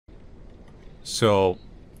So,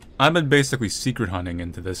 I've been basically secret hunting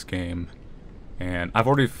into this game, and I've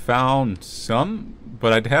already found some,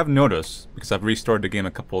 but I have noticed, because I've restarted the game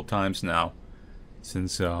a couple of times now,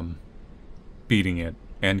 since beating it,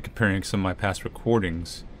 and comparing some of my past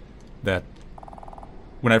recordings, that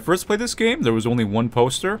when I first played this game, there was only one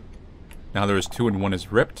poster. Now there is two, and one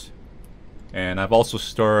is ripped. And I've also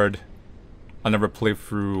started another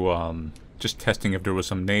playthrough, just testing if there was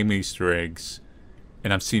some name Easter eggs.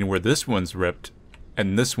 And I've seen where this one's ripped,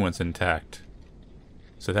 and this one's intact.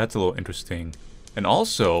 So that's a little interesting. And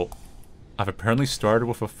also, I've apparently started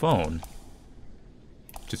with a phone.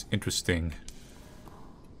 Which is interesting.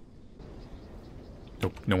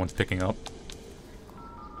 Nope, no one's picking up.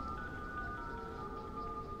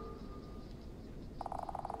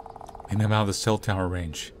 Maybe I'm out of the cell tower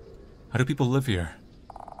range. How do people live here?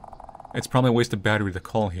 It's probably a waste of battery to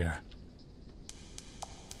call here.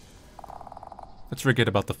 Let's forget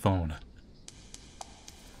about the phone.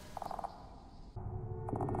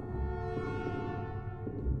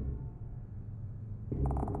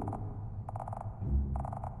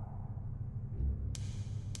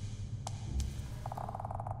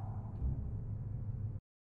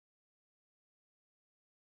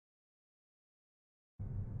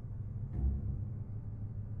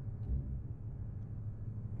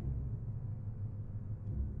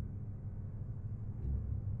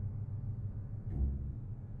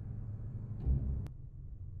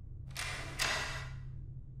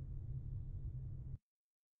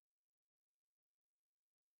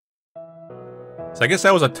 So I guess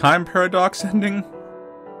that was a time paradox ending.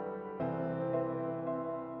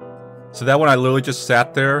 So that one I literally just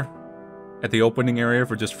sat there at the opening area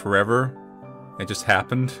for just forever. It just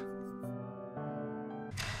happened.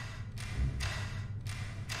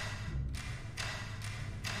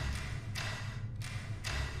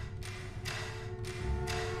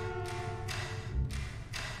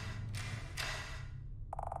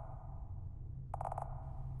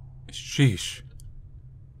 Sheesh.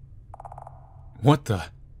 What the?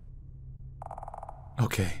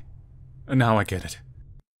 Okay. Now I get it.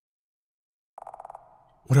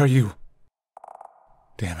 What are you?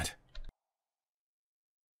 Damn it.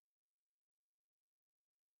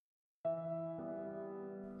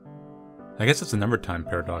 I guess it's another time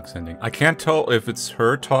paradox ending. I can't tell if it's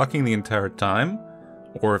her talking the entire time,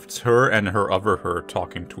 or if it's her and her other her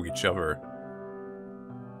talking to each other.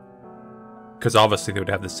 Because obviously they would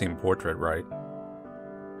have the same portrait, right?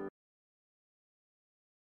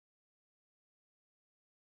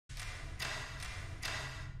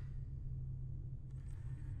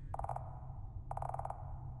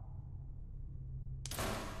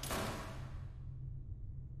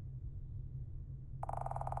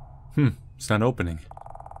 It's not opening.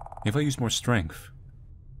 If I use more strength.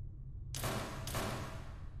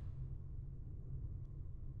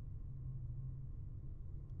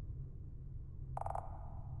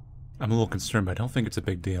 I'm a little concerned, but I don't think it's a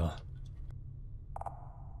big deal.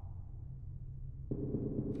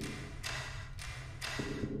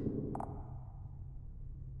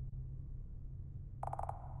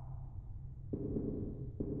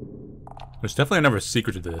 There's definitely another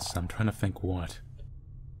secret to this. I'm trying to think what.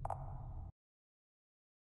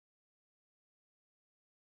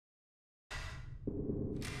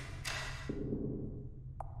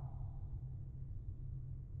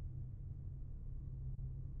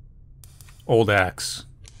 Old axe.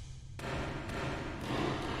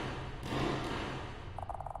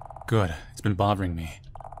 Good. It's been bothering me.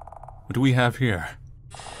 What do we have here?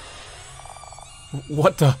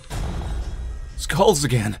 What the? Skulls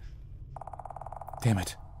again! Damn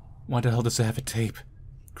it. Why the hell does it have a tape?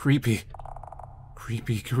 Creepy.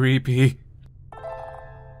 Creepy, creepy.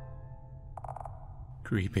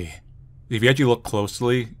 Creepy. If you actually look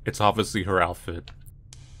closely, it's obviously her outfit.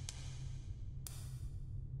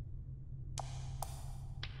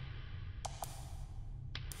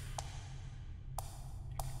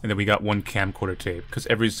 And then we got one camcorder tape, because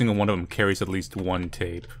every single one of them carries at least one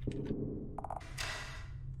tape.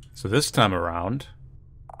 So this time around,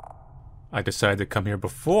 I decided to come here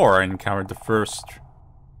before I encountered the first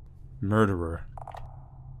murderer.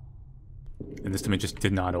 And this time it just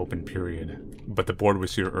did not open, period. But the board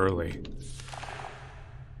was here early.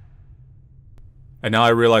 And now I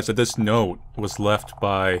realize that this note was left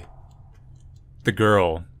by the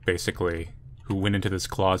girl, basically, who went into this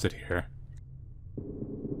closet here.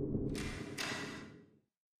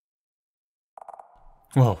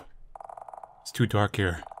 Whoa. It's too dark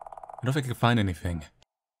here. I don't think I can find anything.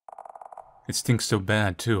 It stinks so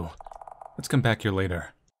bad, too. Let's come back here later.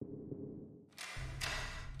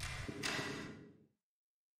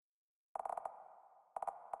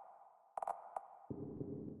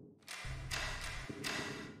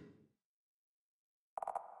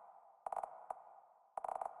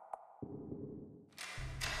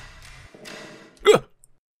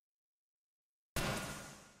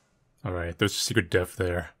 Alright, there's a secret death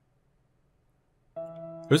there.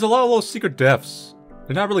 There's a lot of little secret deaths.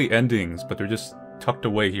 They're not really endings, but they're just tucked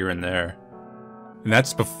away here and there. And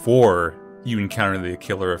that's before you encounter the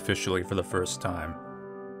killer officially for the first time.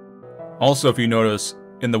 Also, if you notice,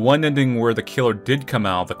 in the one ending where the killer did come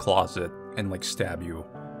out of the closet and, like, stab you,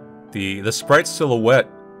 the sprite silhouette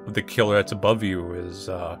of the killer that's above you is,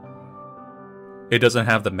 it doesn't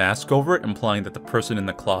have the mask over it, implying that the person in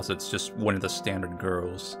the closet's just one of the standard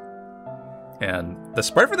girls. And the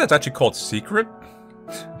sprite for that's actually called Secret.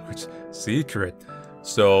 Which, Secret.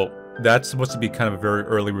 So, that's supposed to be kind of a very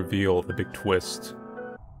early reveal of the big twist.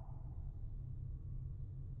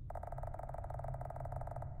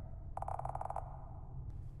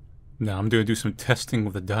 Now I'm gonna do some testing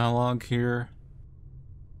with the dialogue here.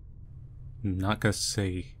 I'm not gonna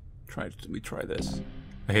say, let me try this.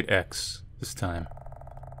 I hit X this time.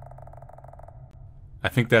 I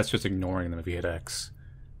think that's just ignoring them if you hit X.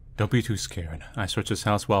 Don't be too scared. I searched this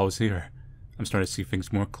house while I was here. I'm starting to see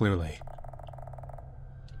things more clearly.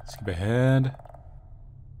 Skip ahead.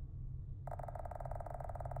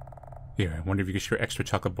 Here, I wonder if you could share extra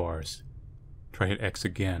chocolate bars. Try hit X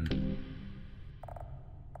again.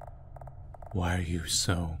 Why are you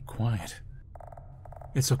so quiet?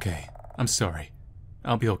 It's okay. I'm sorry.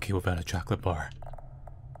 I'll be okay without a chocolate bar.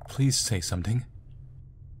 Please say something.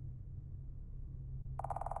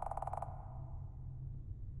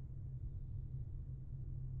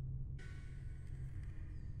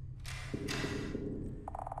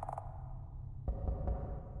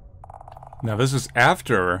 Now this is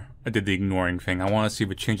after I did the ignoring thing. I want to see if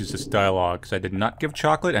it changes this dialogue, because I did not give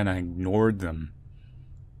chocolate and I ignored them.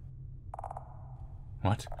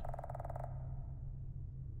 What?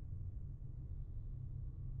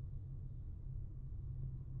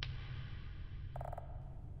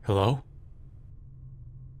 Hello?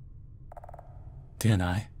 Didn't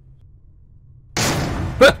I?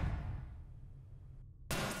 Ah!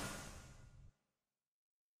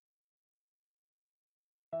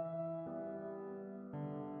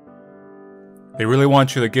 They really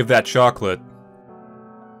want you to give that chocolate.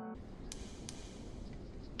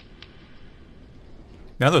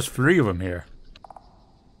 Now there's 3 of them here.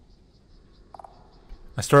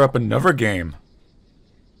 I start up another game.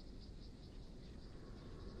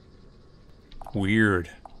 Weird.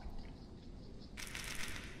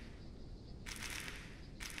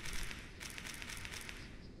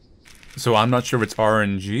 So I'm not sure if it's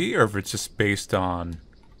RNG or if it's just based on...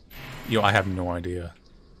 I have no idea.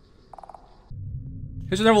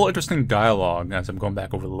 Here's another little interesting dialogue as I'm going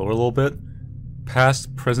back over the lore a little bit.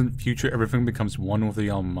 Past, present, future, everything becomes one with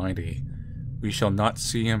the Almighty. We shall not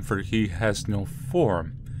see him, for he has no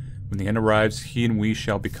form. When the end arrives, he and we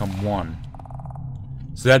shall become one.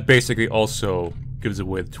 So that basically also gives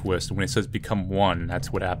away the twist. When it says become one,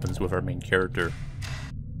 that's what happens with our main character.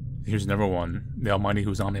 Here's another one. The Almighty,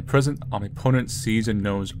 who is omnipresent, omnipotent, sees and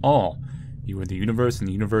knows all. You are the universe, and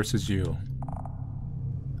the universe is you.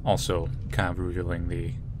 Also, kind of revealing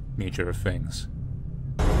the nature of things.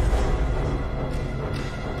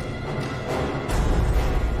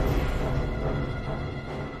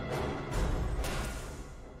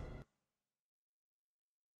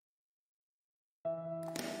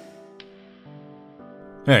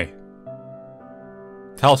 Hey.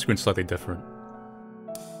 Tile screen's slightly different.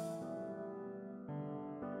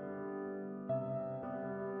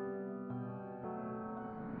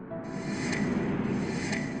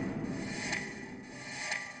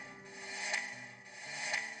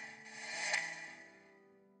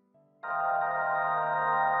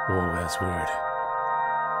 Whoa, that's weird.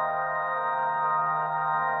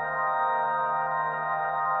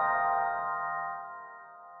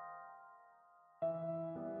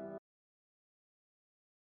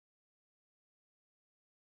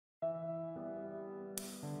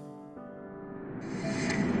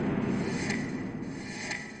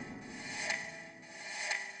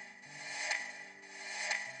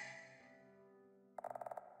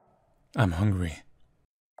 I'm hungry.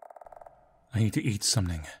 I need to eat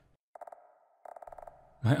something.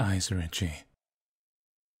 My eyes are itchy.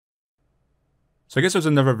 So I guess there's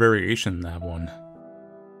another variation in that one.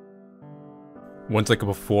 One's like a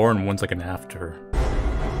before and one's like an after.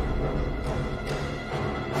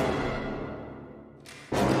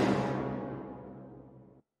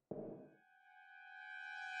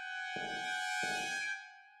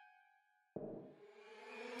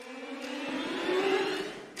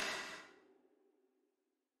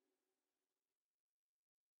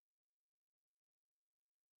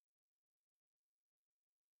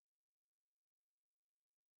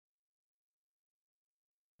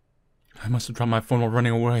 I must have dropped my phone while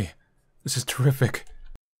running away. This is terrific.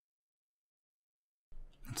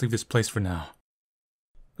 Let's leave this place for now.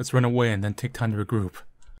 Let's run away and then take time to regroup.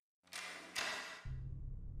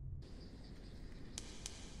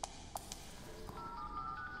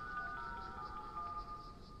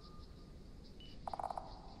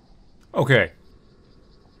 Okay.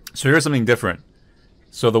 So here's something different.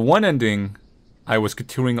 So the one ending, I was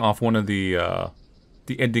continuing off one of the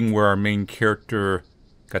ending where our main character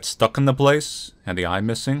got stuck in the place, had the eye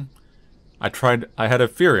missing. I had a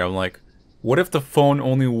theory. I'm like, what if the phone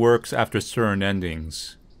only works after certain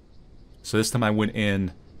endings? So this time I went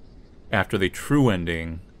in after the true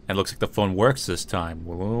ending, and it looks like the phone works this time. A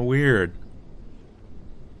little weird.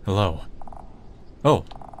 Hello. Oh.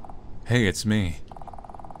 Hey, it's me.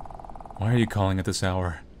 Why are you calling at this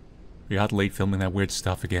hour? You're out late filming that weird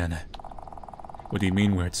stuff again. What do you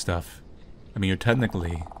mean weird stuff? I mean,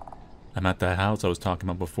 I'm at that house I was talking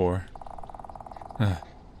about before. Well,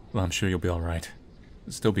 I'm sure you'll be alright.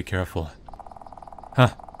 Still be careful. Huh.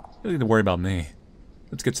 You don't need to worry about me.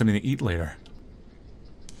 Let's get something to eat later.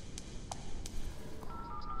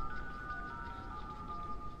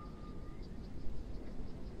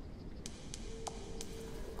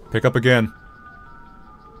 Pick up again.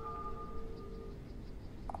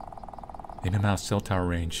 Name him out cell tower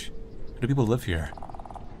range. Who do people live here?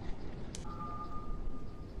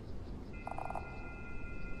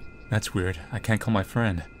 That's weird. I can't call my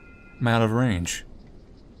friend. I'm out of range.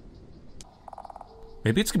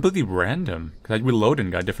 Maybe it's completely random, because I reloaded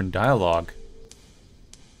and got different dialogue.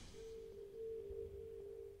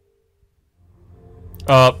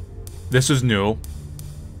 This is new.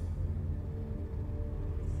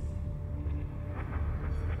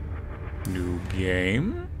 New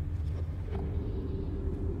game?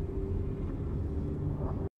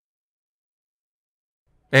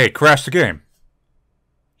 Hey, crash the game.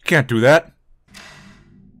 You can't do that.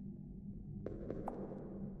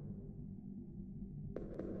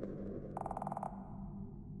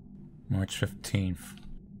 March 15th.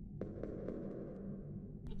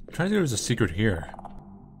 I'm trying to see if there's a secret here.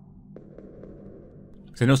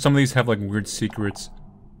 Because I know some of these have like weird secrets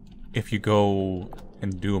if you go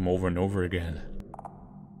and do them over and over again.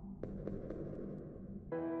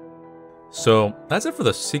 So, that's it for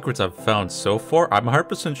the secrets I've found so far. I'm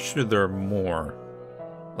 100% sure there are more.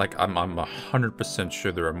 Like, I'm 100%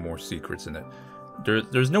 sure there are more secrets in it.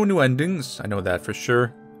 There's no new endings, I know that for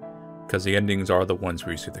sure. Because the endings are the ones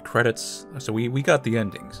where you see the credits. So we got the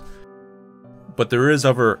endings. But there is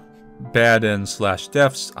other bad ends /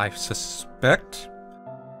 deaths, I suspect.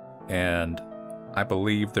 And I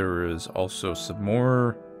believe there is also some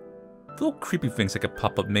more little creepy things that could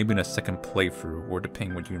pop up maybe in a second playthrough, or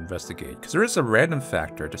depending what you investigate. Because there is a random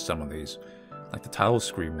factor to some of these. Like the title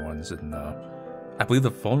screen ones, and I believe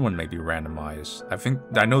the phone one may be randomized.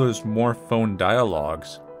 I know there's more phone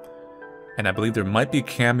dialogues. And I believe there might be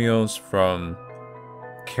cameos from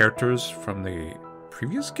characters from the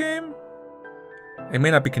previous game? It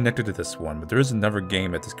may not be connected to this one, but there is another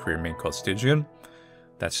game that this creator made called Stygian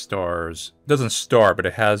that doesn't star, but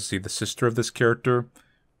it has the sister of this character.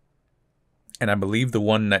 And I believe the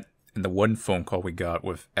one that, in the one phone call we got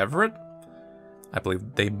with Everett, I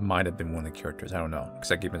believe they might have been one of the characters. I don't know, because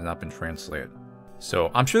that game has not been translated. So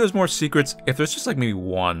I'm sure there's more secrets. If there's just like maybe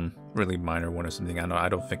one really minor one or something, I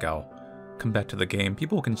don't think I'll come back to the game.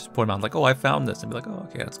 People can just point out like, oh, I found this, and be like, oh,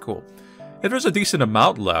 okay, that's cool. If there's a decent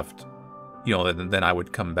amount left, you know, then I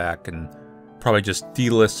would come back and probably just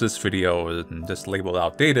delist this video and just label it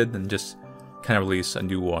outdated and just kind of release a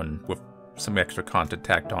new one with some extra content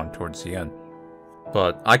tacked on towards the end.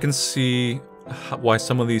 But I can see why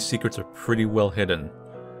some of these secrets are pretty well hidden,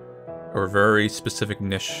 or very specific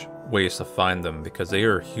niche ways to find them, because they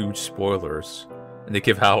are huge spoilers, and they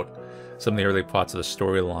give out some of the early parts of the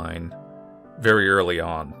storyline very early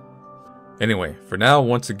on. Anyway, for now,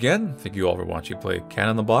 once again, thank you all for watching play Cat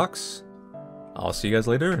in the Box. I'll see you guys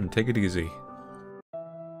later, and take it easy.